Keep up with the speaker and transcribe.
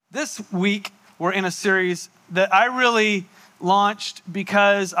This week, we're in a series that I really launched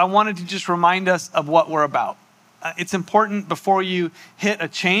because I wanted to just remind us of what we're about. It's important before you hit a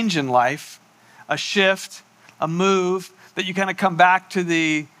change in life, a shift, a move, that you kind of come back to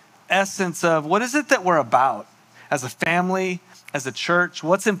the essence of what is it that we're about as a family, as a church,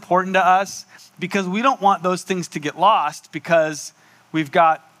 what's important to us, because we don't want those things to get lost because we've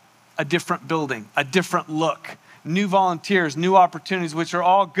got a different building, a different look, new volunteers, new opportunities, which are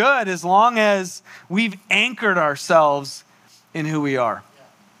all good as long as we've anchored ourselves in who we are.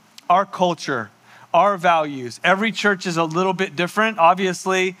 Our culture, our values. Every church is a little bit different.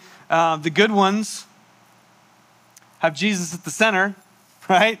 Obviously, the good ones have Jesus at the center,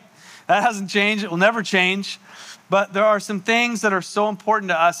 right? That hasn't changed. It will never change. But there are some things that are so important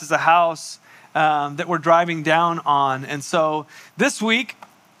to us as a house that we're driving down on. And so this week,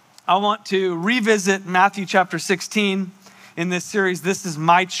 I want to revisit Matthew chapter 16 in this series. This is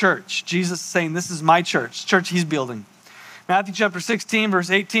my church. Jesus is saying, this is my church he's building. Matthew chapter 16, verse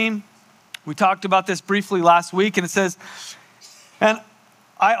 18. We talked about this briefly last week, and it says, and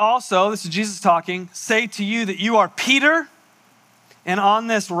I also, this is Jesus talking, say to you that you are Peter, and on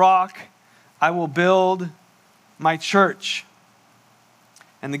this rock I will build my church,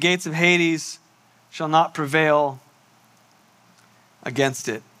 and the gates of Hades shall not prevail against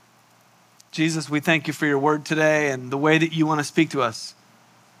it. Jesus, we thank you for your word today and the way that you want to speak to us.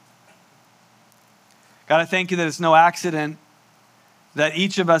 God, I thank you that it's no accident that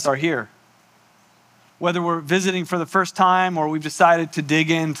each of us are here. Whether we're visiting for the first time or we've decided to dig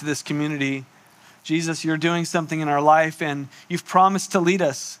into this community, Jesus, you're doing something in our life and you've promised to lead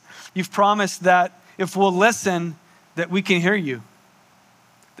us. You've promised that if we'll listen, that we can hear you,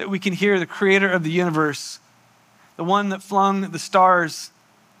 that we can hear the creator of the universe, the one that flung the stars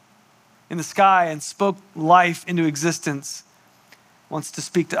in the sky and spoke life into existence, wants to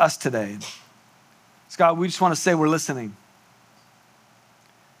speak to us today. So God, we just want to say we're listening.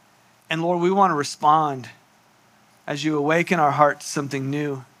 And Lord, we want to respond as you awaken our heart to something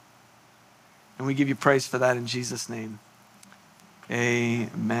new. And we give you praise for that in Jesus' name.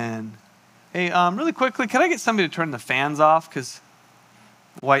 Amen. Hey, really quickly, can I get somebody to turn the fans off? Because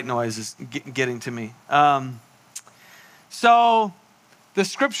white noise is getting to me. So the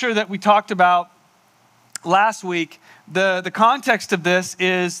scripture that we talked about last week, the context of this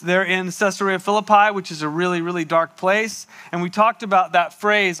is they're in Caesarea Philippi, which is a really, really dark place. And we talked about that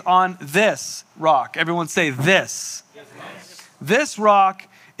phrase, on this rock. Everyone say this. Yes. This rock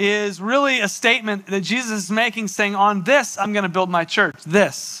is really a statement that Jesus is making, saying, on this, I'm going to build my church,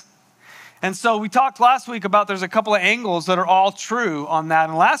 this. And so we talked last week about there's a couple of angles that are all true on that.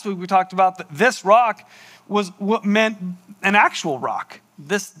 And last week we talked about that this rock was what meant an actual rock.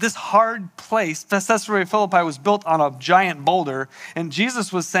 This hard place, Caesarea Philippi, was built on a giant boulder. And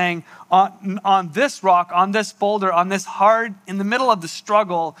Jesus was saying, on this rock, on this boulder, on this hard, in the middle of the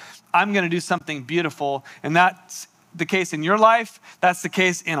struggle, I'm going to do something beautiful. And that's the case in your life. That's the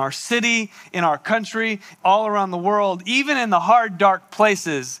case in our city, in our country, all around the world. Even in the hard, dark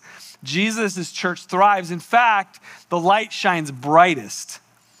places, Jesus' church thrives. In fact, the light shines brightest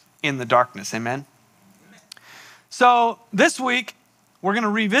in the darkness. Amen? So this week, we're going to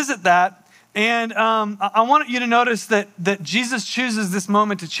revisit that. And I want you to notice that Jesus chooses this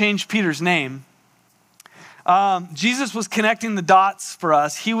moment to change Peter's name. Jesus was connecting the dots for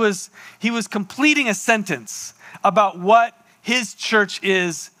us. He was completing a sentence about what his church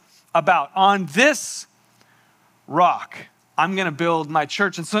is about. On this rock, I'm going to build my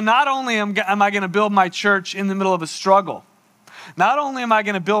church. And so not only am I going to build my church in the middle of a struggle, not only am I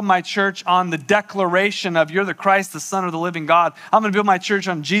going to build my church on the declaration of you're the Christ, the Son of the living God, I'm going to build my church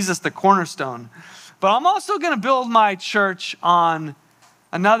on Jesus, the cornerstone. But I'm also going to build my church on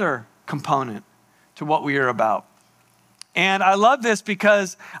another component to what we are about. And I love this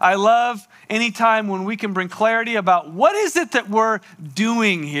because I love anytime when we can bring clarity about what is it that we're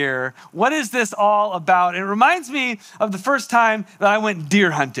doing here? What is this all about? It reminds me of the first time that I went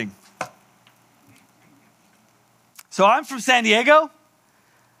deer hunting. So I'm from San Diego,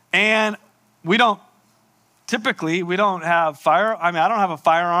 and we don't have I don't have a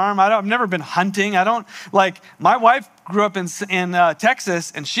firearm. I've never been hunting. My wife grew up in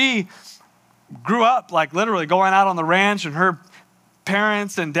Texas, and she grew up like literally going out on the ranch, and her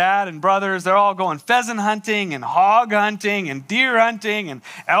parents and dad and brothers, they're all going pheasant hunting and hog hunting and deer hunting and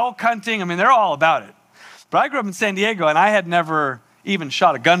elk hunting. I mean, they're all about it. But I grew up in San Diego, and I had never even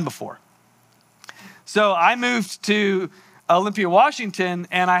shot a gun before. So I moved to Olympia, Washington,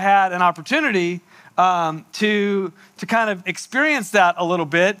 and I had an opportunity to kind of experience that a little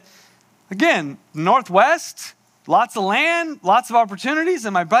bit. Again, Northwest, lots of land, lots of opportunities.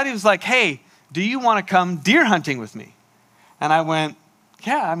 And my buddy was like, hey, do you want to come deer hunting with me? And I went,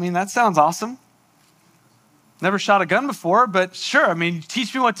 yeah, I mean, that sounds awesome. Never shot a gun before, but sure. I mean,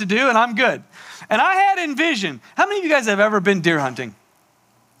 teach me what to do and I'm good. And I had envisioned, how many of you guys have ever been deer hunting?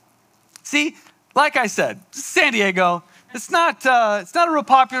 See, like I said, San Diego, it's not a real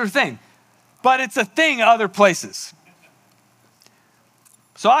popular thing, but it's a thing other places.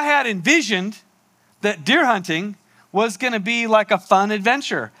 So I had envisioned that deer hunting was going to be like a fun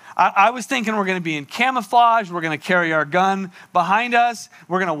adventure. I was thinking we're going to be in camouflage. We're going to carry our gun behind us.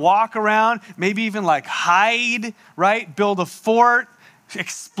 We're going to walk around, maybe even like hide, right? Build a fort,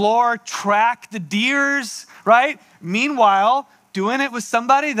 explore, track the deers, right? Meanwhile, doing it with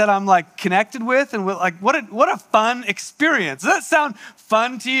somebody that I'm like connected with and like, what a fun experience. Does that sound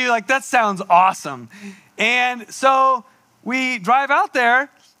fun to you? Like that sounds awesome. And so we drive out there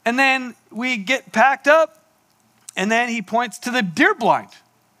and then we get packed up and then he points to the deer blind.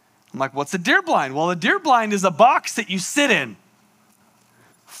 I'm like, what's a deer blind? Well, a deer blind is a box that you sit in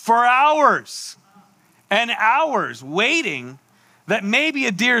for hours and hours waiting that maybe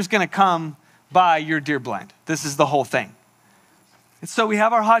a deer is going to come by your deer blind. This is the whole thing. And so we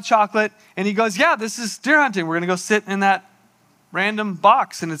have our hot chocolate and he goes, yeah, this is deer hunting. We're going to go sit in that random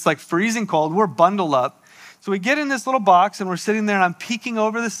box and it's like freezing cold. We're bundled up. So we get in this little box and we're sitting there and I'm peeking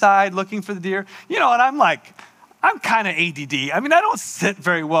over the side looking for the deer. You know, and I'm kind of ADD. I mean, I don't sit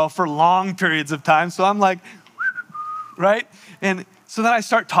very well for long periods of time. So I'm like, right? And so then I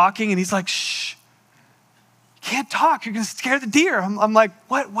start talking and he's like, shh, you can't talk. You're going to scare the deer. I'm like,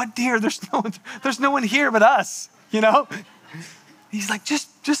 what deer? There's no one here but us, you know? He's like,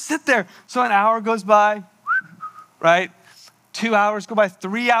 just sit there. So an hour goes by, right? 2 hours go by,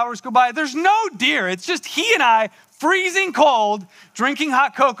 3 hours go by. There's no deer. It's just he and I, freezing cold, drinking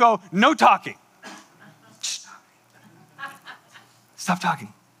hot cocoa, no talking. Stop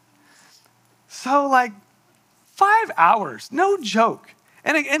talking. So like 5 hours, no joke.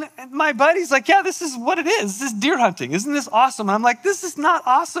 And my buddy's like, yeah, this is what it is. This is deer hunting. Isn't this awesome? And I'm like, this is not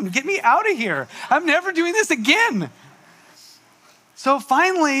awesome. Get me out of here. I'm never doing this again. So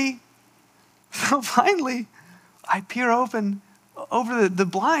finally, I peer over the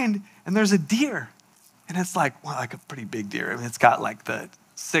blind and there's a deer. And it's like a pretty big deer. I mean, it's got like the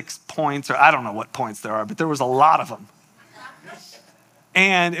 6 points, or I don't know what points there are, but there was a lot of them.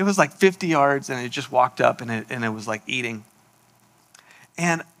 And it was like 50 yards and it just walked up and it was like eating.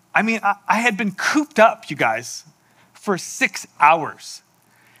 And I mean, I had been cooped up, you guys, for 6 hours.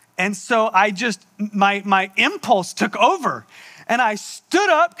 And so my impulse took over. And I stood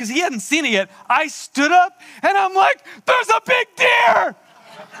up, because he hadn't seen it yet. I stood up and I'm like, there's a big deer.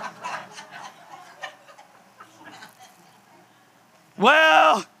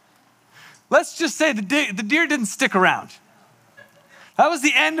 Well, let's just say the deer didn't stick around. That was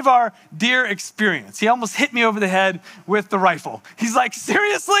the end of our deer experience. He almost hit me over the head with the rifle. He's like,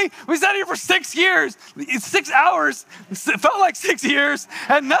 seriously? We sat here for 6 years, 6 hours. It felt like 6 years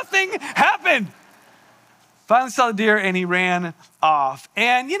and nothing happened. Finally saw the deer and he ran off.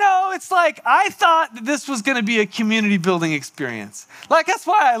 And you know, it's like, I thought that this was gonna be a community building experience. Like, that's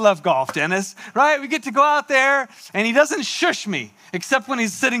why I love golf, Dennis, right? We get to go out there and he doesn't shush me, except when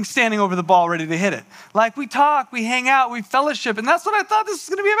he's standing over the ball ready to hit it. Like, we talk, we hang out, we fellowship, and that's what I thought this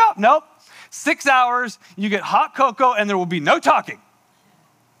was gonna be about. Nope, 6 hours, you get hot cocoa and there will be no talking.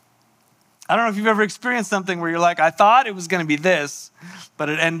 I don't know if you've ever experienced something where you're like, I thought it was gonna be this, but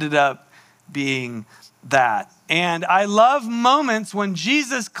it ended up being that. And I love moments when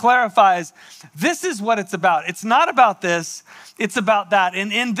Jesus clarifies, this is what it's about. It's not about this, it's about that.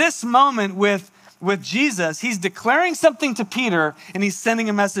 And in this moment with Jesus, he's declaring something to Peter and he's sending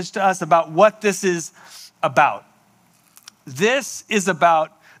a message to us about what this is about. This is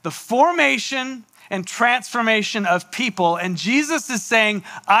about the formation and transformation of people. And Jesus is saying,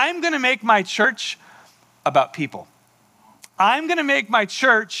 I'm going to make my church about people. I'm going to make my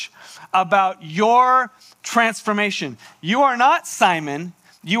church about your transformation. You are not Simon,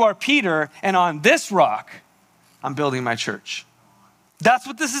 you are Peter, and on this rock, I'm building my church. That's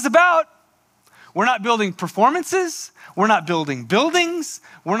what this is about. We're not building performances. We're not building buildings.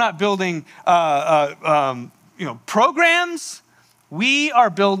 We're not building programs. We are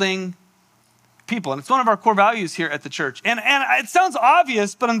building people. And it's one of our core values here at the church. And it sounds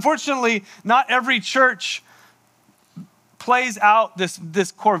obvious, but unfortunately, not every church plays out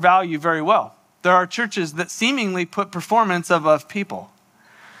this core value very well. There are churches that seemingly put performance above people.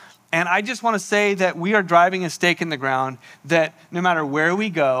 And I just want to say that we are driving a stake in the ground that no matter where we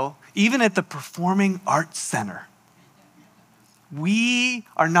go, even at the Performing Arts Center, we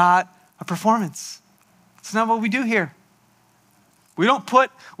are not a performance. It's not what we do here. We don't put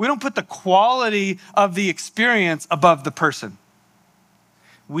the quality of the experience above the person.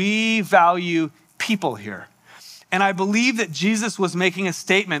 We value people here. And I believe that Jesus was making a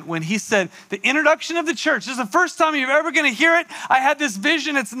statement when he said, the introduction of the church, this is the first time you're ever going to hear it. I had this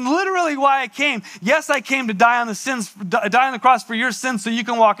vision. It's literally why I came. Yes, I came to die on the cross for your sins so you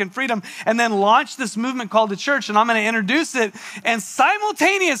can walk in freedom, and then launch this movement called the church. And I'm going to introduce it. And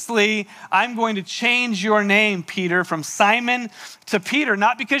simultaneously, I'm going to change your name, Peter, from Simon to Peter.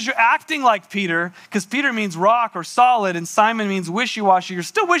 Not because you're acting like Peter, because Peter means rock or solid, and Simon means wishy-washy. You're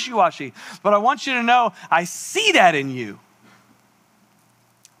still wishy-washy. But I want you to know, I see that in you.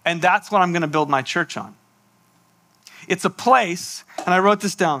 And that's what I'm going to build my church on. It's a place, and I wrote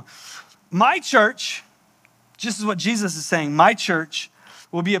this down. My church, just as what Jesus is saying, my church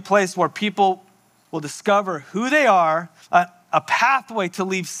will be a place where people will discover who they are, a pathway to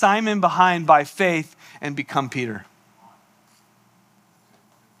leave Simon behind by faith and become Peter.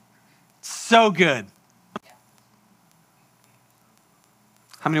 So good.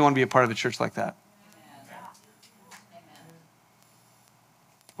 How many want to be a part of a church like that?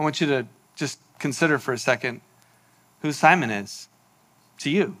 I want you to just consider for a second who Simon is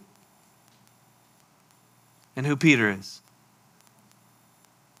to you and who Peter is.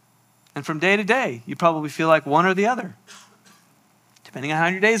 And from day to day, you probably feel like one or the other, depending on how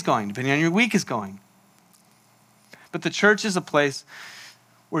your day is going, depending on your week is going. But the church is a place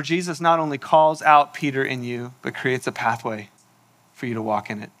where Jesus not only calls out Peter in you, but creates a pathway for you to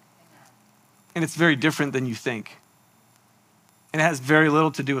walk in it. And it's very different than you think. And it has very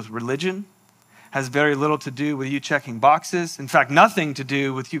little to do with religion, has very little to do with you checking boxes. In fact, nothing to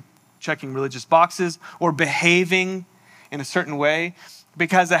do with you checking religious boxes or behaving in a certain way,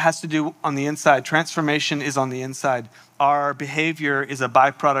 because it has to do on the inside. Transformation is on the inside. Our behavior is a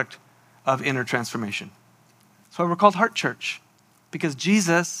byproduct of inner transformation. That's why we're called Heart Church, because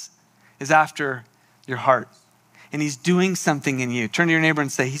Jesus is after your heart. And he's doing something in you. Turn to your neighbor and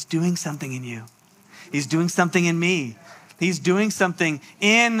say, he's doing something in you. He's doing something in me. He's doing something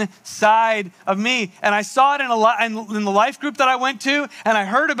inside of me. And I saw it in the life group that I went to, and I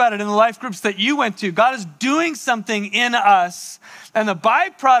heard about it in the life groups that you went to. God is doing something in us. And the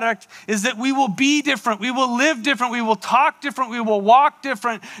byproduct is that we will be different. We will live different. We will talk different. We will walk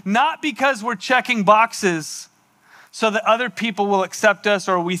different. Not because we're checking boxes so that other people will accept us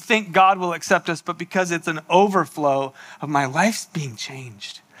or we think God will accept us, but because it's an overflow of my life's being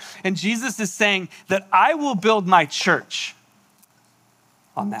changed. And Jesus is saying that I will build my church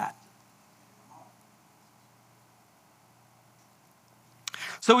on that.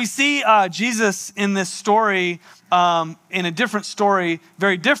 So we see Jesus in this story, in a different story,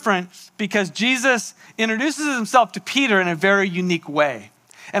 very different, because Jesus introduces himself to Peter in a very unique way.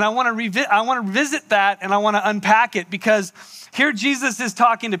 And I want to revisit that, and I want to unpack it, because here Jesus is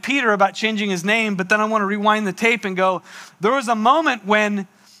talking to Peter about changing his name, but then I want to rewind the tape and go, there was a moment when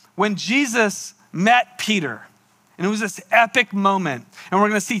Jesus met Peter, and it was this epic moment. And we're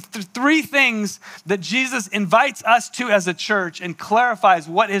going to see three things that Jesus invites us to as a church and clarifies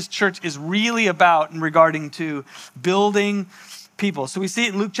what his church is really about in regarding to building people. So we see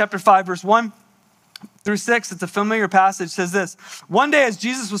it in Luke chapter 5, verse 1 through 6. It's a familiar passage. It says this: one day as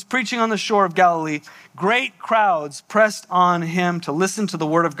Jesus was preaching on the shore of Galilee, great crowds pressed on him to listen to the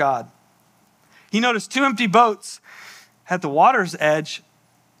word of God. He noticed two empty boats at the water's edge,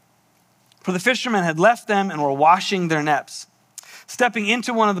 for the fishermen had left them and were washing their nets. Stepping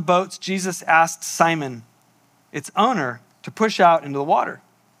into one of the boats, Jesus asked Simon, its owner, to push out into the water.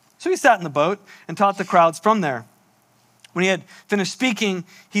 So he sat in the boat and taught the crowds from there. When he had finished speaking,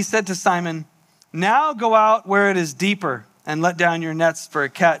 he said to Simon, now go out where it is deeper and let down your nets for a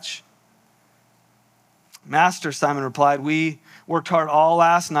catch. Master, Simon replied, we worked hard all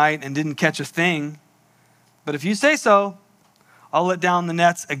last night and didn't catch a thing. But if you say so, I'll let down the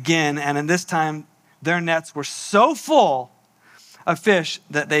nets again. And in this time, their nets were so full of fish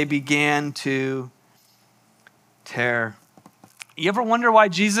that they began to tear. You ever wonder why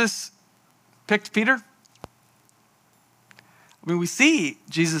Jesus picked Peter? I mean, we see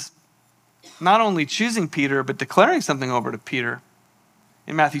Jesus not only choosing Peter, but declaring something over to Peter.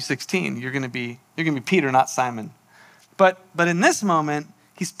 In Matthew 16, you're going to be Peter, not Simon. But in this moment,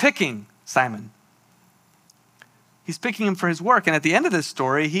 he's picking Simon. He's picking him for his work. And at the end of this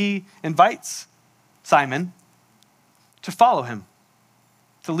story, he invites Simon to follow him,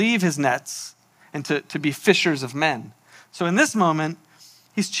 to leave his nets and to be fishers of men. So in this moment,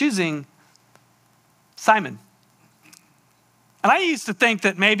 he's choosing Simon. And I used to think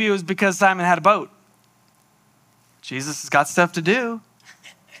that maybe it was because Simon had a boat. Jesus has got stuff to do.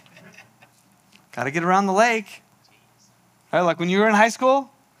 Got to get around the lake. Right? Like when you were in high school,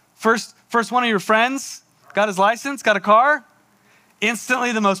 first one of your friends got his license, got a car,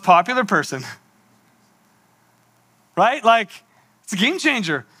 instantly the most popular person. Right? Like, it's a game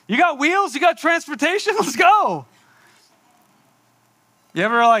changer. You got wheels, you got transportation, let's go. You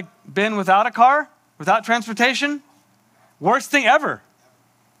ever like been without a car, without transportation? Worst thing ever,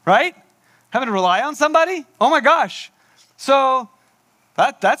 right? Having to rely on somebody? Oh my gosh. So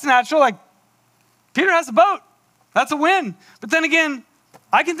that's natural. Like Peter has a boat. That's a win. But then again,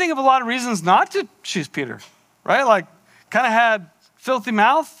 I can think of a lot of reasons not to choose Peter, right? Like kind of had filthy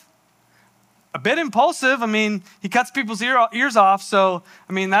mouth, a bit impulsive. I mean, he cuts people's ears off. So,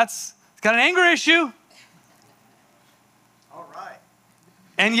 I mean, he's got an anger issue. All right.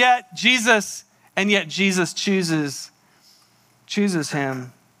 And yet Jesus chooses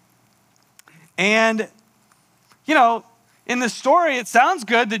him. And, you know, in this story, it sounds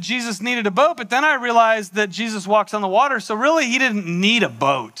good that Jesus needed a boat, but then I realized that Jesus walks on the water. So really, he didn't need a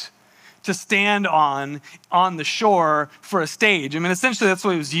boat to stand on the shore for a stage. I mean, essentially, that's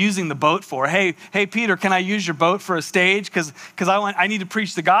what he was using the boat for. Hey, Peter, can I use your boat for a stage? Because I need to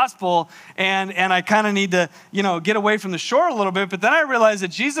preach the gospel, and I kind of need to, get away from the shore a little bit. But then I realized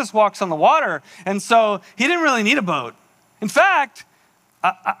that Jesus walks on the water, and so he didn't really need a boat. In fact,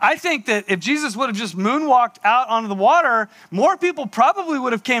 I think that if Jesus would have just moonwalked out onto the water, more people probably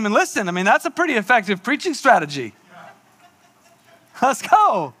would have came and listened. I mean, that's a pretty effective preaching strategy. Let's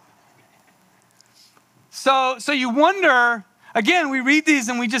go. So you wonder, again, we read these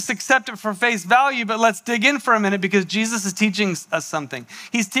and we just accept it for face value, but let's dig in for a minute because Jesus is teaching us something.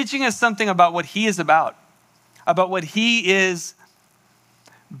 He's teaching us something about what he is about what he is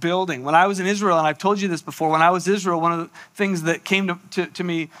building. When I was in Israel, and I've told you this before, when I was in Israel, one of the things that came to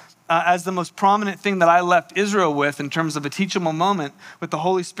me as the most prominent thing that I left Israel with in terms of a teachable moment with the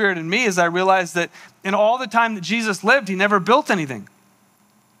Holy Spirit in me is I realized that in all the time that Jesus lived, he never built anything.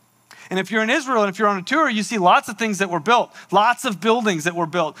 And if you're in Israel and if you're on a tour, you see lots of things that were built, lots of buildings that were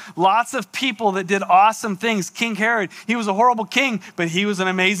built, lots of people that did awesome things. King Herod, he was a horrible king, but he was an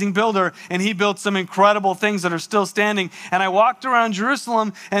amazing builder, and he built some incredible things that are still standing. And I walked around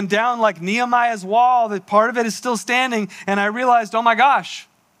Jerusalem and down like Nehemiah's wall, that part of it is still standing, and I realized, oh my gosh,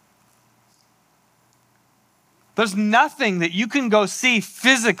 there's nothing that you can go see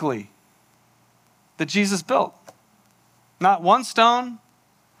physically that Jesus built. Not one stone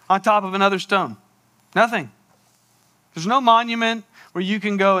on top of another stone. Nothing. There's no monument where you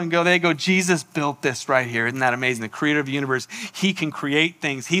can go, Jesus built this right here. Isn't that amazing? The creator of the universe, he can create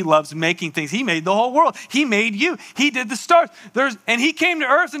things. He loves making things. He made the whole world. He made you. He did the stars. And he came to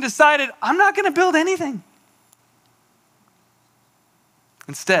earth and decided, I'm not going to build anything.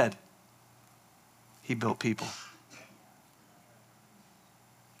 Instead, he built people.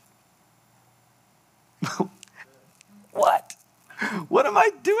 What? What am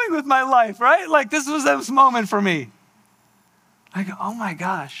I doing with my life, right? Like this was this moment for me. I go, oh my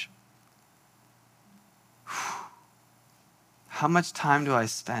gosh. How much time do I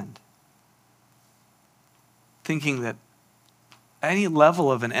spend thinking that any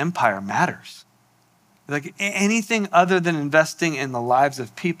level of an empire matters? Like anything other than investing in the lives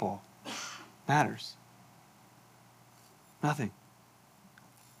of people matters. Nothing.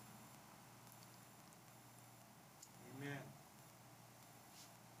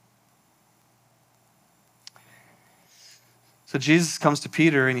 So Jesus comes to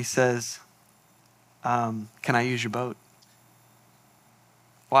Peter and he says, can I use your boat?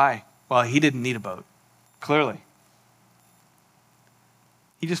 Why? Well, he didn't need a boat, clearly.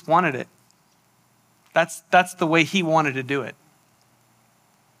 He just wanted it. That's the way he wanted to do it.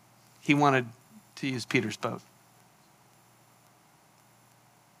 He wanted to use Peter's boat.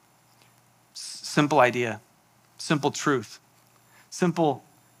 Simple idea, simple truth, simple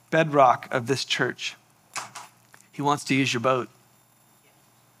bedrock of this church. He wants to use your boat.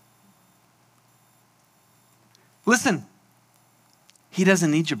 Listen, he doesn't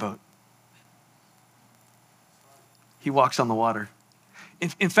need your boat. He walks on the water.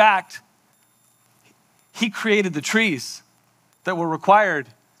 In fact, he created the trees that were required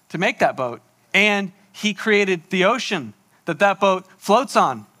to make that boat. And he created the ocean that boat floats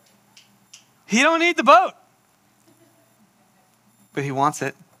on. He don't need the boat, but he wants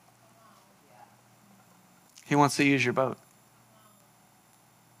it. He wants to use your boat.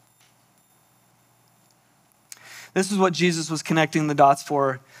 This is what Jesus was connecting the dots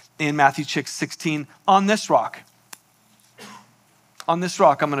for in Matthew 6:16. On this rock. On this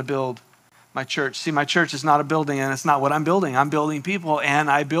rock, I'm going to build my church. See, my church is not a building, and it's not what I'm building. I'm building people, and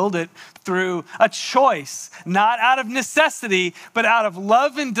I build it through a choice, not out of necessity, but out of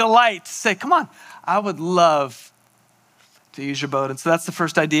love and delight to say, come on, I would love to use your boat. And so that's the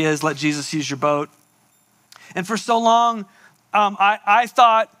first idea, is let Jesus use your boat. And for so long, I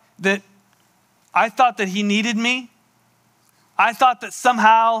thought that he needed me. I thought that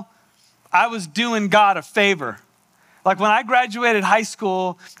somehow I was doing God a favor. Like when I graduated high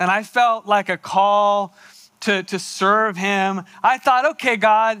school and I felt like a call to serve him, I thought, okay,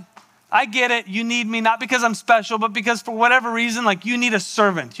 God, I get it. You need me, not because I'm special, but because for whatever reason, like you need a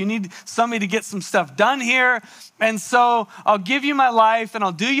servant. You need somebody to get some stuff done here. And so I'll give you my life and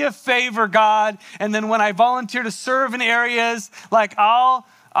I'll do you a favor, God. And then when I volunteer to serve in areas, like I'll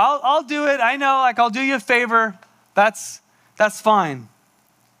do it. I know, like I'll do you a favor. That's fine.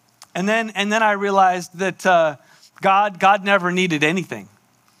 And then I realized that God never needed anything.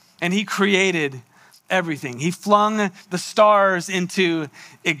 And he created everything. He flung the stars into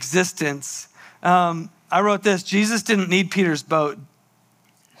existence. I wrote this: Jesus didn't need Peter's boat.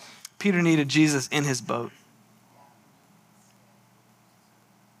 Peter needed Jesus in his boat.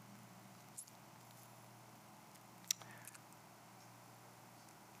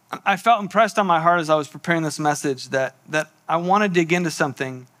 I felt impressed on my heart as I was preparing this message that I want to dig into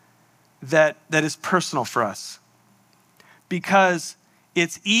something that is personal for us. Because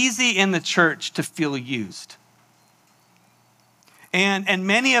it's easy in the church to feel used. And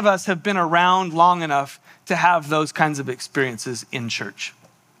many of us have been around long enough to have those kinds of experiences in church.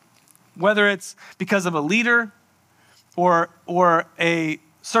 Whether it's because of a leader or a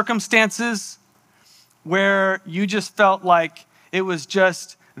circumstances where you just felt like it was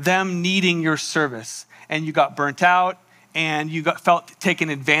just them needing your service and you got burnt out and you felt taken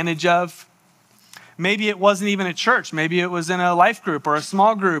advantage of. Maybe it wasn't even at church. Maybe it was in a life group or a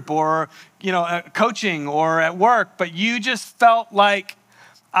small group or, coaching or at work. But you just felt like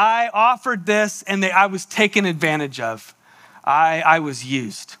I offered this and I was taken advantage of. I was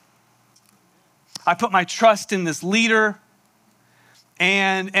used. I put my trust in this leader.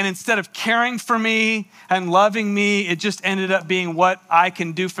 And instead of caring for me and loving me, it just ended up being what I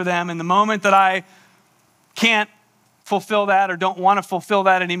can do for them. And the moment that I can't fulfill that or don't want to fulfill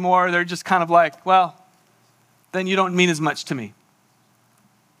that anymore, they're just kind of like, well, then you don't mean as much to me.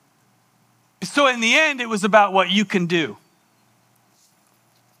 So in the end, it was about what you can do.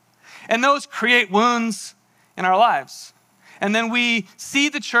 And those create wounds in our lives. And then we see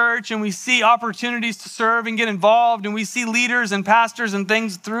the church and we see opportunities to serve and get involved, and we see leaders and pastors and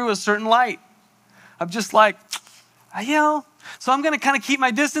things through a certain light of just like, so I'm going to kind of keep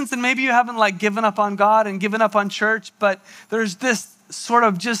my distance. And maybe you haven't like given up on God and given up on church, but there's this sort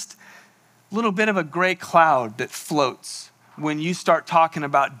of just little bit of a gray cloud that floats when you start talking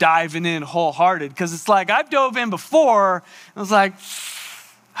about diving in wholehearted. Because it's like, I've dove in before, and I was like,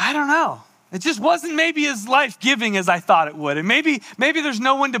 I don't know. It just wasn't maybe as life-giving as I thought it would. And maybe there's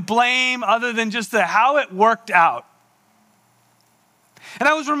no one to blame other than just how it worked out. And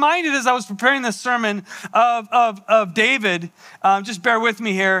I was reminded as I was preparing this sermon of David. Just bear with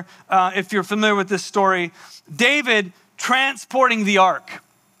me here if you're familiar with this story. David transporting the ark.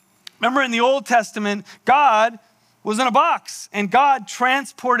 Remember in the Old Testament, God was in a box and God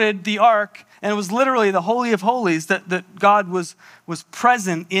transported the ark, and it was literally the Holy of Holies that God was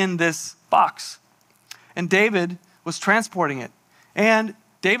present in this box. And David was transporting it. And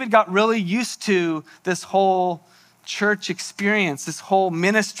David got really used to this whole church experience, this whole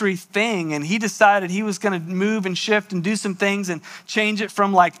ministry thing. And he decided he was going to move and shift and do some things and change it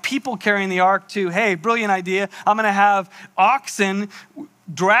from like people carrying the ark to, hey, brilliant idea. I'm going to have oxen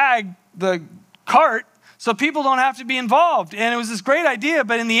drag the cart so people don't have to be involved. And it was this great idea.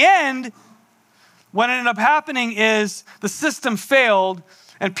 But in the end, what ended up happening is the system failed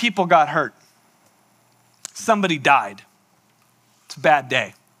and people got hurt. Somebody died. It's a bad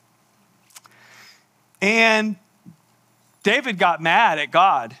day. And David got mad at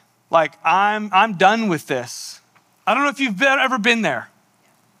God. Like, I'm done with this. I don't know if you've ever been there.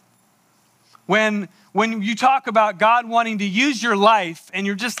 When you talk about God wanting to use your life and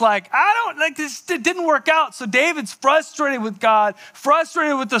you're just like, this, it didn't work out. So David's frustrated with God,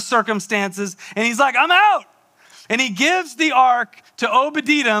 frustrated with the circumstances, and he's like, I'm out. And he gives the ark to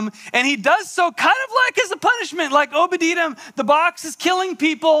Obed-Edom, and he does so kind of like as a punishment, like, Obed-Edom, the box is killing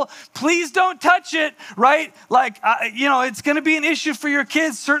people. Please don't touch it, right? Like, it's going to be an issue for your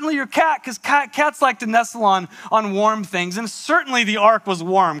kids, certainly your cat, because cats like to nestle on warm things. And certainly the ark was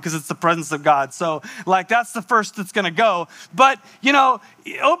warm because it's the presence of God. So, like, that's the first that's going to go. But,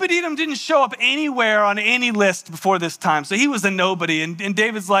 Obed-Edom didn't show up anywhere on any list before this time. So he was a nobody. And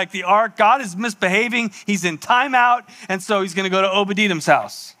David's like, the ark, God is misbehaving. He's in timeout. And so he's going to go to Obed-Edom's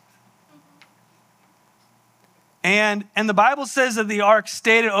house. And the Bible says that the ark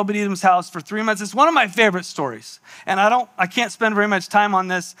stayed at Obed-Edom's house for 3 months. It's one of my favorite stories. And I can't spend very much time on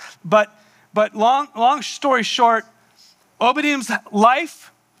this, but long story short, Obed-Edom's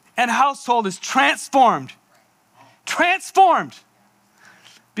life and household is transformed. Transformed.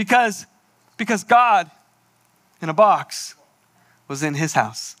 Because God in a box was in his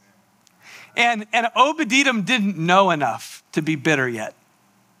house. And Obed-Edom didn't know enough to be bitter yet.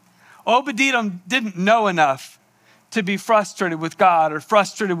 Obed-Edom didn't know enough to be frustrated with God or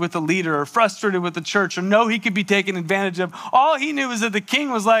frustrated with the leader or frustrated with the church or know he could be taken advantage of. All he knew is that the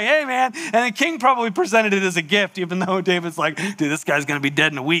king was like, hey man, and the king probably presented it as a gift, even though David's like, dude, this guy's gonna be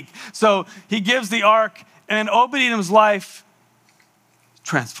dead in a week. So he gives the ark, and Obed-Edom's life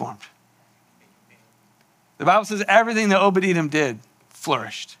transformed. The Bible says everything that Obed-Edom did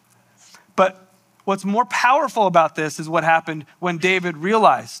flourished. But what's more powerful about this is what happened when David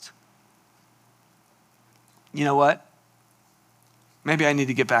realized, you know what? Maybe I need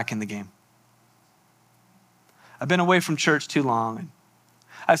to get back in the game. I've been away from church too long, and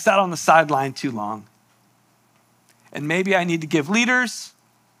I've sat on the sideline too long. And maybe I need to give leaders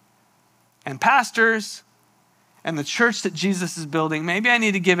and pastors and the church that Jesus is building, maybe I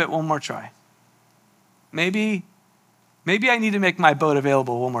need to give it one more try. Maybe I need to make my boat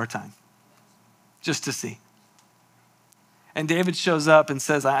available one more time, just to see. And David shows up and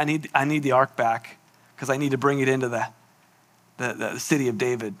says, I need the ark back, because I need to bring it into the city of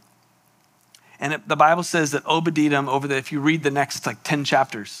David. And the Bible says that Obed-Edom, if you read the next 10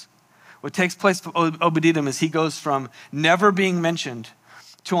 chapters, what takes place with Obed-Edom is he goes from never being mentioned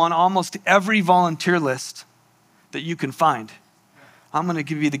to on almost every volunteer list that you can find. I'm going to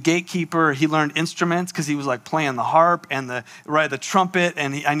give you the gatekeeper. He learned instruments because he was playing the harp and the trumpet,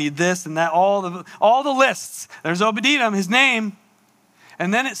 and I need this and that, all the lists. There's Obed-Edom, his name.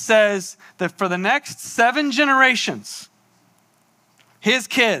 And then it says that for the next 7 generations, his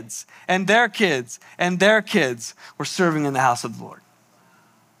kids and their kids and their kids were serving in the house of the Lord.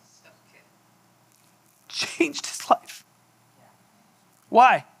 Changed his life.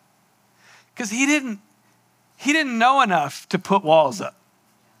 Why? Because he didn't know enough to put walls up.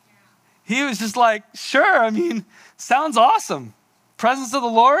 He was just like, sure, sounds awesome. Presence of the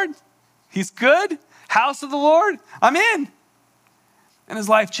Lord, he's good. House of the Lord, I'm in. And his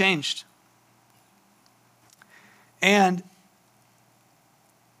life changed. And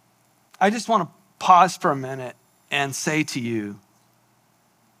I just want to pause for a minute and say to you,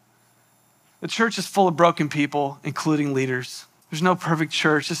 the church is full of broken people, including leaders. There's no perfect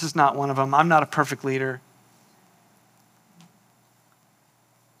church. This is not one of them. I'm not a perfect leader.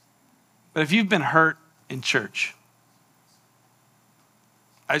 But if you've been hurt in church,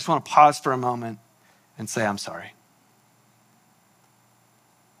 I just want to pause for a moment and say, I'm sorry.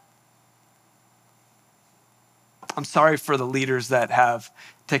 I'm sorry for the leaders that have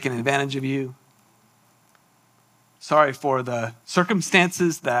taken advantage of you. Sorry for the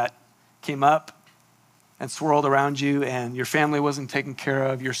circumstances that came up and swirled around you and your family wasn't taken care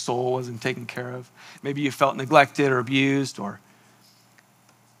of, your soul wasn't taken care of. Maybe you felt neglected or abused or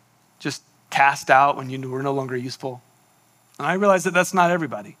just cast out when you were no longer useful. And I realize that that's not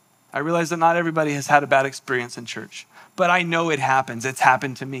everybody. I realize that not everybody has had a bad experience in church, but I know it happens. It's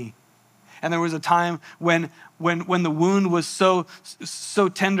happened to me. And there was a time when the wound was so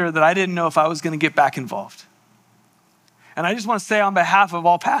tender that I didn't know if I was going to get back involved. And I just want to say on behalf of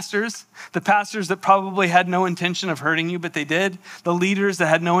all pastors, the pastors that probably had no intention of hurting you, but they did, the leaders that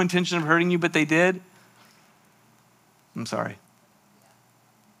had no intention of hurting you, but they did, I'm sorry.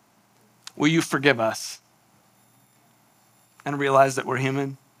 Will you forgive us and realize that we're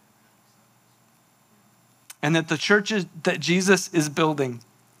human? And that the churches that Jesus is building,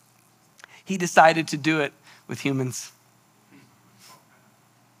 he decided to do it with humans.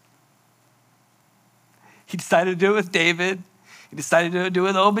 He decided to do it with David. He decided to do it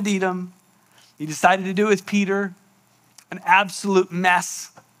with Obed-Edom. He decided to do it with Peter, an absolute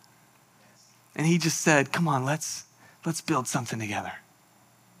mess. And he just said, come on, let's build something together.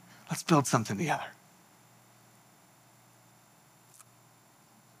 Let's build something together.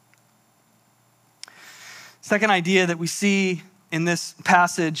 Second idea that we see in this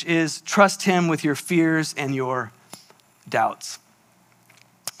passage is trust him with your fears and your doubts.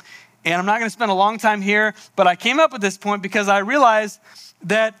 And I'm not going to spend a long time here, but I came up with this point because I realized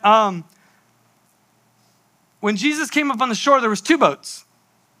that when Jesus came up on the shore, there was 2 boats.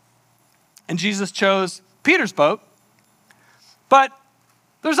 And Jesus chose Peter's boat. But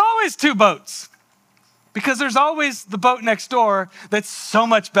there's always 2 boats because there's always the boat next door that's so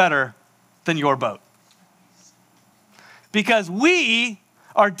much better than your boat. Because we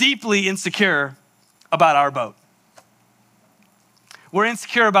are deeply insecure about our boat. We're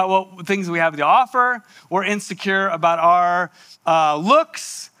insecure about what things we have to offer. We're insecure about our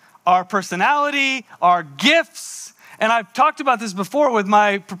looks, our personality, our gifts. And I've talked about this before with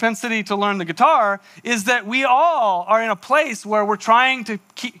my propensity to learn the guitar, is that we all are in a place where we're trying to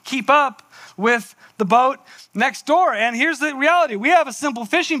keep up with the boat next door. And here's the reality. We have a simple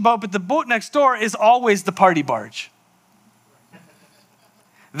fishing boat, but the boat next door is always the party barge.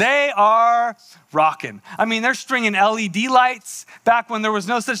 They are rocking. I mean, they're stringing LED lights back when there was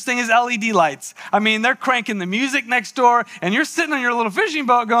no such thing as LED lights. I mean, they're cranking the music next door, and you're sitting on your little fishing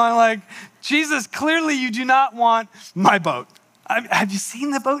boat going like, Jesus, clearly you do not want my boat. Have you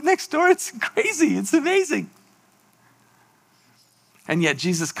seen the boat next door? It's crazy. It's amazing. And yet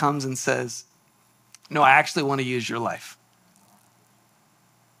Jesus comes and says, no, I actually want to use your life.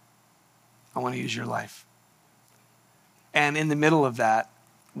 I want to use your life. And in the middle of that,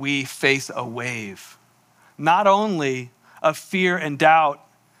 we face a wave, not only of fear and doubt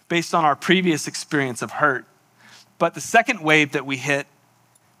based on our previous experience of hurt, but the second wave that we hit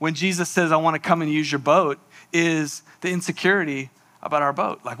when Jesus says, I want to come and use your boat, is the insecurity about our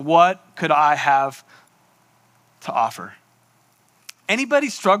boat. Like, what could I have to offer? Anybody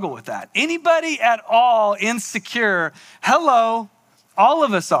struggle with that? Anybody at all insecure? Hello, all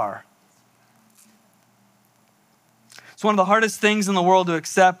of us are. It's one of the hardest things in the world to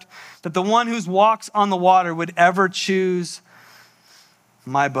accept that the one who walks on the water would ever choose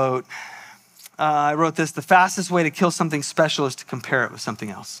my boat. I wrote this: the fastest way to kill something special is to compare it with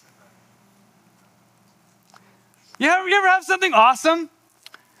something else. You ever have something awesome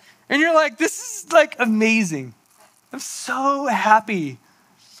and you're like, this is like amazing. I'm so happy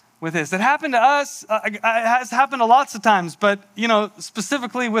with this. It happened to us. It has happened to lots of times, but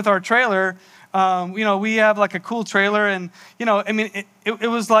specifically with our trailer, we have like a cool trailer, and it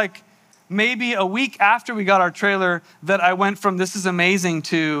was like maybe a week after we got our trailer that I went from this is amazing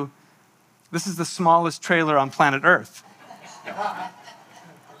to this is the smallest trailer on planet Earth.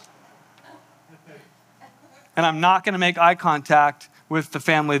 And I'm not going to make eye contact with the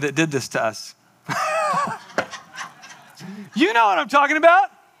family that did this to us. You know what I'm talking about?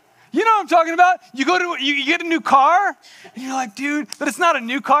 You know what I'm talking about? You get a new car, and you're like, dude, but it's not a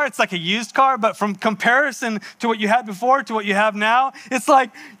new car, it's like a used car, but from comparison to what you had before to what you have now, it's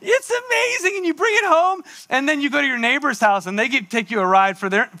like, it's amazing, and you bring it home, and then you go to your neighbor's house, and they take you a ride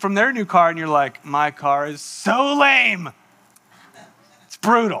from their new car, and you're like, my car is so lame. It's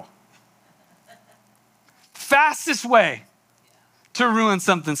brutal. Fastest way to ruin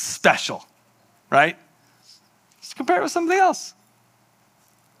something special, right? Just compare it with something else.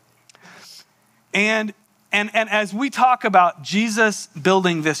 And as we talk about Jesus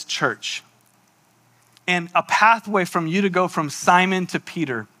building this church and a pathway from you to go from Simon to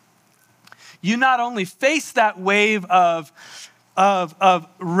Peter, you not only face that wave of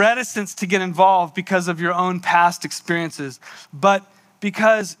reticence to get involved because of your own past experiences, but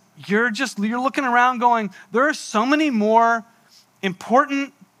because you're looking around going, there are so many more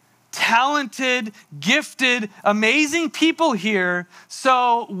important, talented, gifted, amazing people here.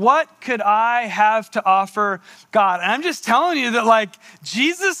 So what could I have to offer God? And I'm just telling you that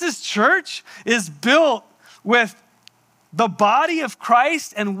Jesus' church is built with the body of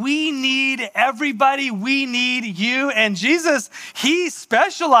Christ, and we need everybody. We need you. And Jesus, he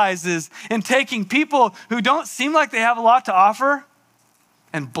specializes in taking people who don't seem like they have a lot to offer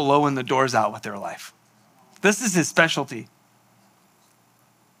and blowing the doors out with their life. This is his specialty.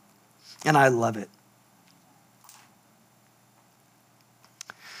 And I love it.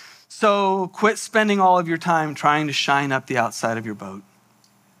 So quit spending all of your time trying to shine up the outside of your boat.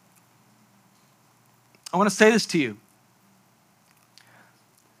 I want to say this to you.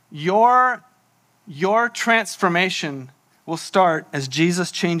 Your transformation will start as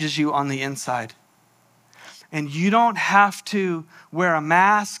Jesus changes you on the inside. And you don't have to wear a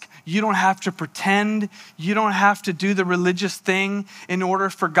mask. You don't have to pretend. You don't have to do the religious thing in order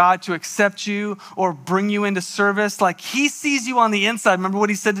for God to accept you or bring you into service. Like, he sees you on the inside. Remember what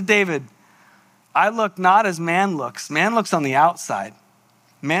he said to David? I look not as man looks. Man looks on the outside.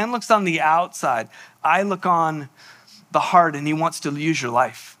 Man looks on the outside. I look on the heart, and he wants to use your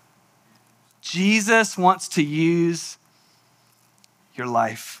life. Jesus wants to use your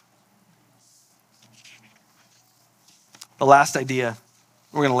life. The last idea,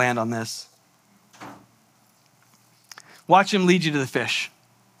 we're going to land on this. Watch him lead you to the fish.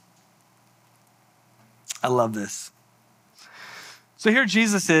 I love this. So here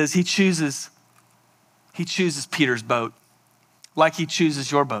Jesus is, he chooses Peter's boat like he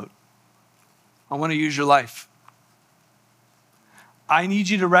chooses your boat. I want to use your life. I need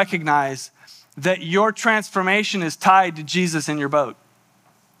you to recognize that your transformation is tied to Jesus in your boat.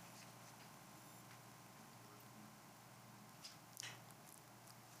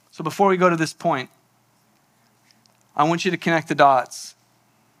 So before we go to this point, I want you to connect the dots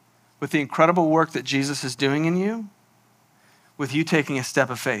with the incredible work that Jesus is doing in you, with you taking a step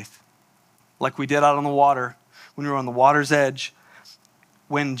of faith, like we did out on the water when we were on the water's edge,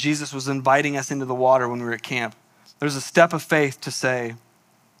 when Jesus was inviting us into the water when we were at camp. There's a step of faith to say,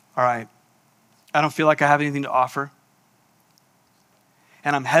 all right, I don't feel like I have anything to offer,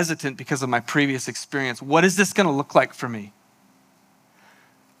 and I'm hesitant because of my previous experience. What is this going to look like for me?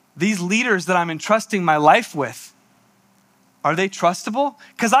 These leaders that I'm entrusting my life with, are they trustable?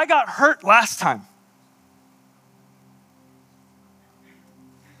 Because I got hurt last time.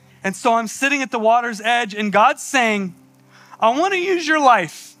 And so I'm sitting at the water's edge, and God's saying, I want to use your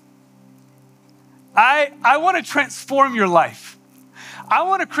life. I want to transform your life. I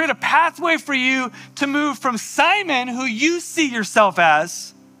want to create a pathway for you to move from Simon, who you see yourself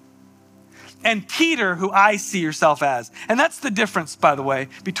as, and Peter, who I see yourself as. And that's the difference, by the way,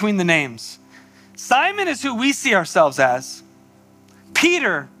 between the names. Simon is who we see ourselves as.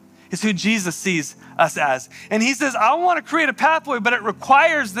 Peter is who Jesus sees us as. And he says, I want to create a pathway, but it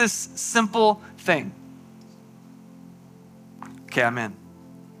requires this simple thing. Okay, I'm in.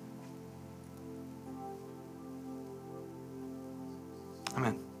 I'm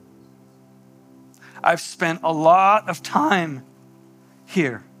in. I've spent a lot of time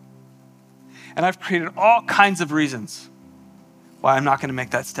here. And I've created all kinds of reasons why I'm not going to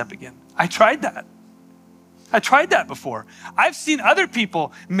make that step again. I tried that. I tried that before. I've seen other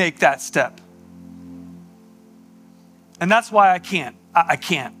people make that step. And that's why I can't. I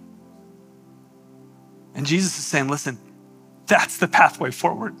can't. And Jesus is saying, listen, that's the pathway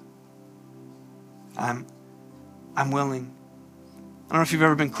forward. I'm willing. I don't know if you've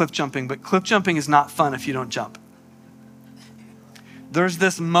ever been cliff jumping, but cliff jumping is not fun if you don't jump. There's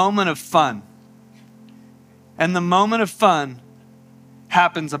this moment of fun. And the moment of fun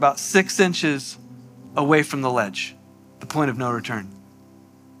happens about 6 inches away from the ledge, the point of no return.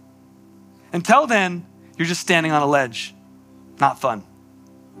 Until then, you're just standing on a ledge, not fun.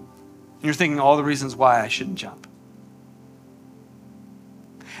 And you're thinking all the reasons why I shouldn't jump.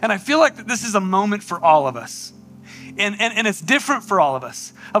 And I feel like that this is a moment for all of us. And it's different for all of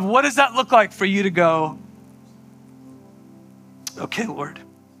us. Of what does that look like for you to go, okay, Lord,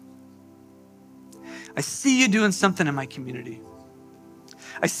 I see you doing something in my community.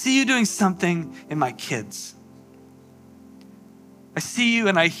 I see you doing something in my kids. I see you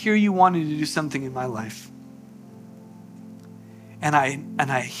and I hear you wanting to do something in my life. And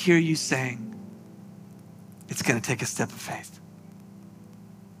I hear you saying, it's going to take a step of faith.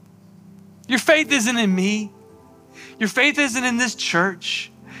 Your faith isn't in me. Your faith isn't in this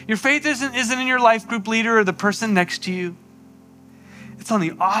church. Your faith isn't in your life group leader or the person next to you. It's on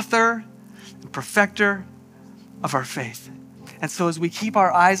the author and perfecter of our faith. And so as we keep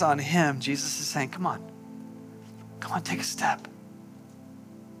our eyes on him, Jesus is saying, come on, take a step.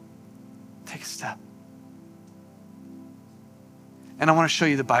 Take a step. And I want to show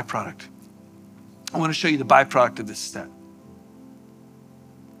you the byproduct. I want to show you the byproduct of this step.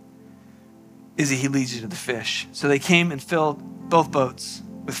 He leads you to the fish. So they came and filled both boats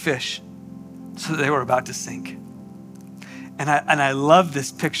with fish so that they were about to sink. And I love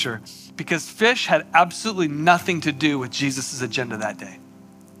this picture because fish had absolutely nothing to do with Jesus' agenda that day.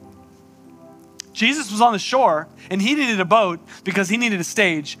 Jesus was on the shore and he needed a boat because he needed a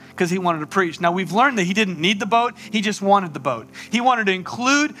stage because he wanted to preach. Now we've learned that he didn't need the boat. He just wanted the boat. He wanted to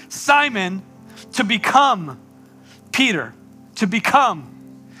include Simon to become Peter, to become.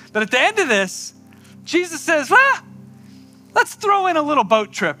 But at the end of this, Jesus says, let's throw in a little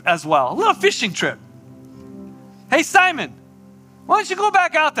boat trip as well, a little fishing trip. Hey, Simon, why don't you go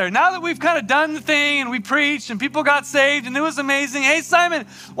back out there? Now that we've kind of done the thing and we preached and people got saved and it was amazing. Hey, Simon,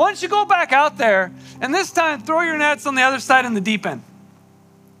 why don't you go back out there and this time throw your nets on the other side in the deep end?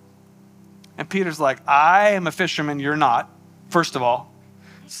 And Peter's like, I am a fisherman, you're not, first of all.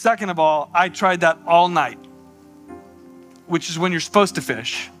 Second of all, I tried that all night, which is when you're supposed to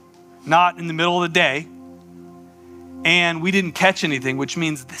fish, not in the middle of the day. And we didn't catch anything, which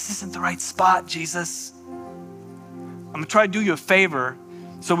means this isn't the right spot, Jesus. I'm gonna try to do you a favor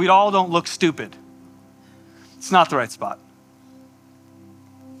so we all don't look stupid. It's not the right spot.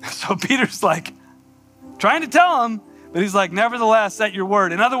 So Peter's like, trying to tell him, but he's like, nevertheless, at your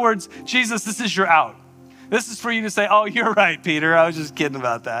word. In other words, Jesus, this is your out. This is for you to say, oh, you're right, Peter. I was just kidding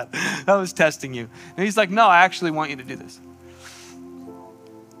about that. I was testing you. And he's like, no, I actually want you to do this.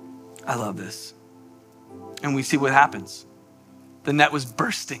 I love this. And we see what happens. The net was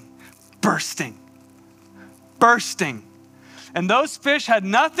bursting. And those fish had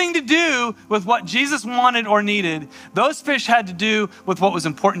nothing to do with what Jesus wanted or needed. Those fish had to do with what was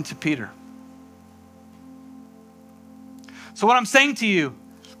important to Peter. So what I'm saying to you,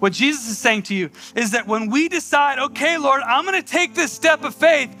 what Jesus is saying to you, is that when we decide, okay, Lord, I'm going to take this step of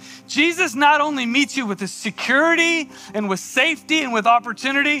faith, Jesus not only meets you with the security and with safety and with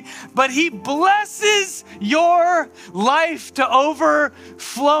opportunity, but he blesses your life to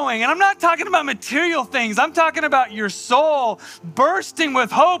overflowing. And I'm not talking about material things. I'm talking about your soul bursting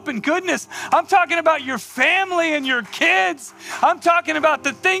with hope and goodness. I'm talking about your family and your kids. I'm talking about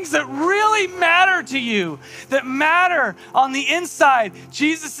the things that really matter to you, that matter on the inside.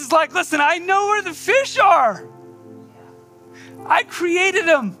 Jesus is like, listen, I know where the fish are. I created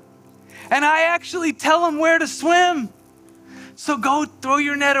them. And I actually tell them where to swim. So go throw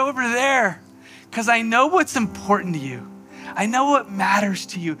your net over there, because I know what's important to you. I know what matters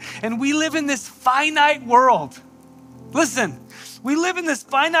to you. And we live in this finite world. Listen, we live in this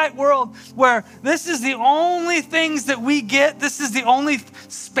finite world where this is the only things that we get. This is the only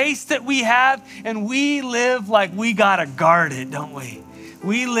space that we have. And we live like we got to guard it, don't we?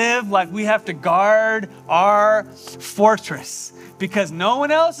 We live like we have to guard our fortress. Because no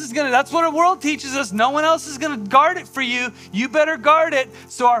one else is going to, that's what our world teaches us. No one else is going to guard it for you. You better guard it.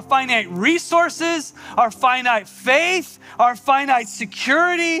 So our finite resources, our finite faith, our finite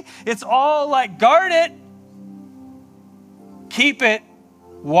security, it's all like guard it, keep it,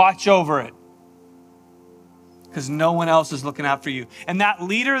 watch over it. Because no one else is looking out for you. And that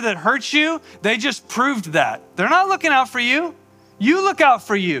leader that hurts you, they just proved that. They're not looking out for you. You look out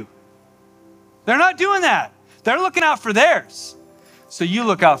for you. They're not doing that. They're looking out for theirs. So you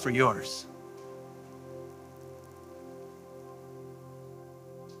look out for yours.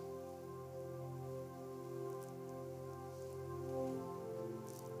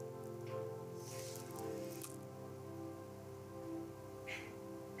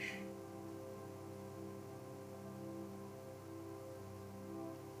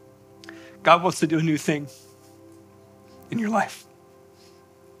 God wants to do a new thing in your life.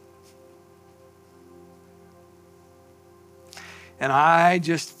 And I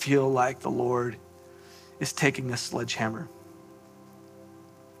just feel like the Lord is taking a sledgehammer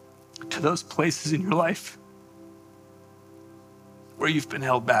to those places in your life where you've been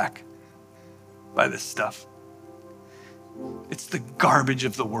held back by this stuff. It's the garbage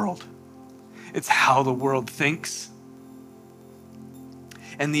of the world. It's how the world thinks.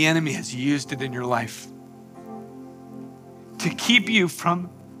 And the enemy has used it in your life to keep you from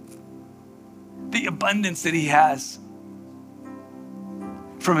the abundance that he has,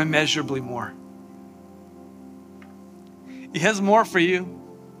 from immeasurably more. He has more for you.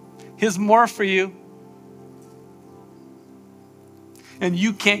 He has more for you. And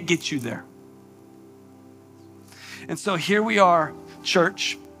you can't get you there. And so here we are,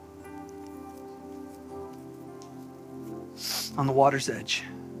 church, on the water's edge.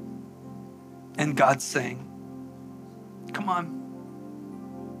 And God's saying, come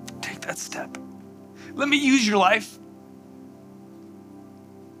on, take that step. Let me use your life.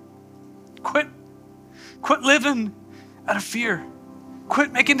 Quit living out of fear.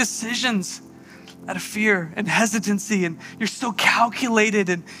 Quit making decisions out of fear and hesitancy, and you're so calculated,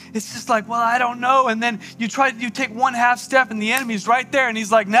 and it's just like, well, I don't know. And then you take one half step and the enemy's right there, and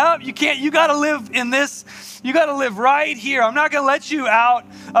he's like, no, you can't. You got to live in this. You got to live right here. I'm not going to let you out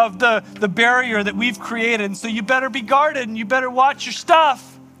of the barrier that we've created. And so you better be guarded, and you better watch your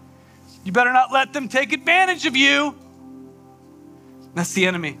stuff. You better not let them take advantage of you. That's the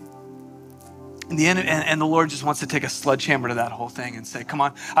enemy. And the Lord just wants to take a sledgehammer to that whole thing and say, come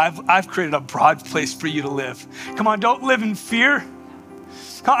on, I've created a broad place for you to live. Come on, don't live in fear.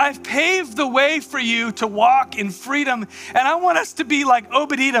 I've paved the way for you to walk in freedom. And I want us to be like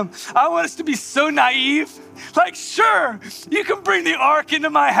Obed-Edom. I want us to be so naive. Like, sure, you can bring the ark into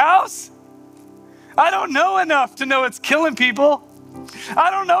my house. I don't know enough to know it's killing people. I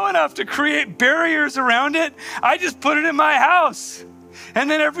don't know enough to create barriers around it. I just put it in my house. And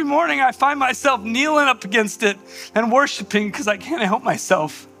then every morning I find myself kneeling up against it and worshiping because I can't help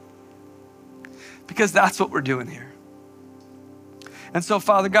myself. Because that's what we're doing here. And so,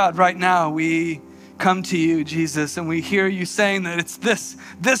 Father God, right now we come to you, Jesus, and we hear you saying that it's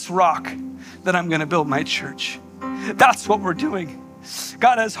this rock that I'm going to build my church. That's what we're doing.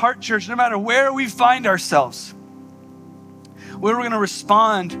 God, as Heart Church, no matter where we find ourselves, we're going to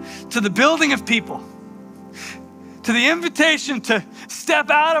respond to the building of people, to the invitation to step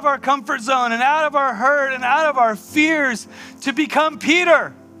out of our comfort zone and out of our hurt and out of our fears to become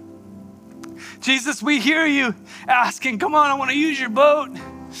Peter. Jesus, we hear you asking, come on, I want to use your boat.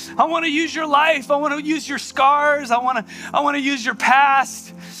 I want to use your life. I want to use your scars. I want to use your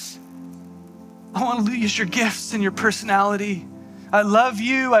past. I want to use your gifts and your personality. I love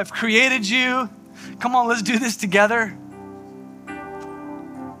you. I've created you. Come on, let's do this together.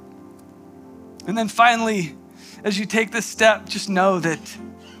 And then finally, as you take this step, just know that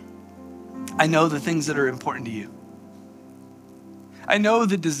I know the things that are important to you. I know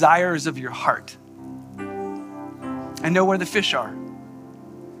the desires of your heart. I know where the fish are.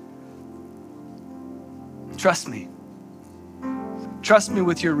 Trust me. Trust me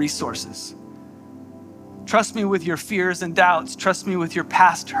with your resources. Trust me with your fears and doubts. Trust me with your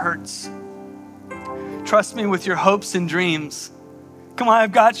past hurts. Trust me with your hopes and dreams. Come on,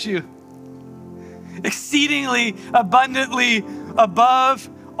 I've got you. Exceedingly, abundantly, above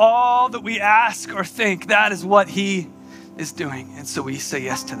all that we ask or think. That is what he is doing. And so we say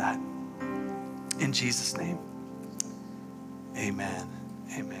yes to that. In Jesus' name, amen.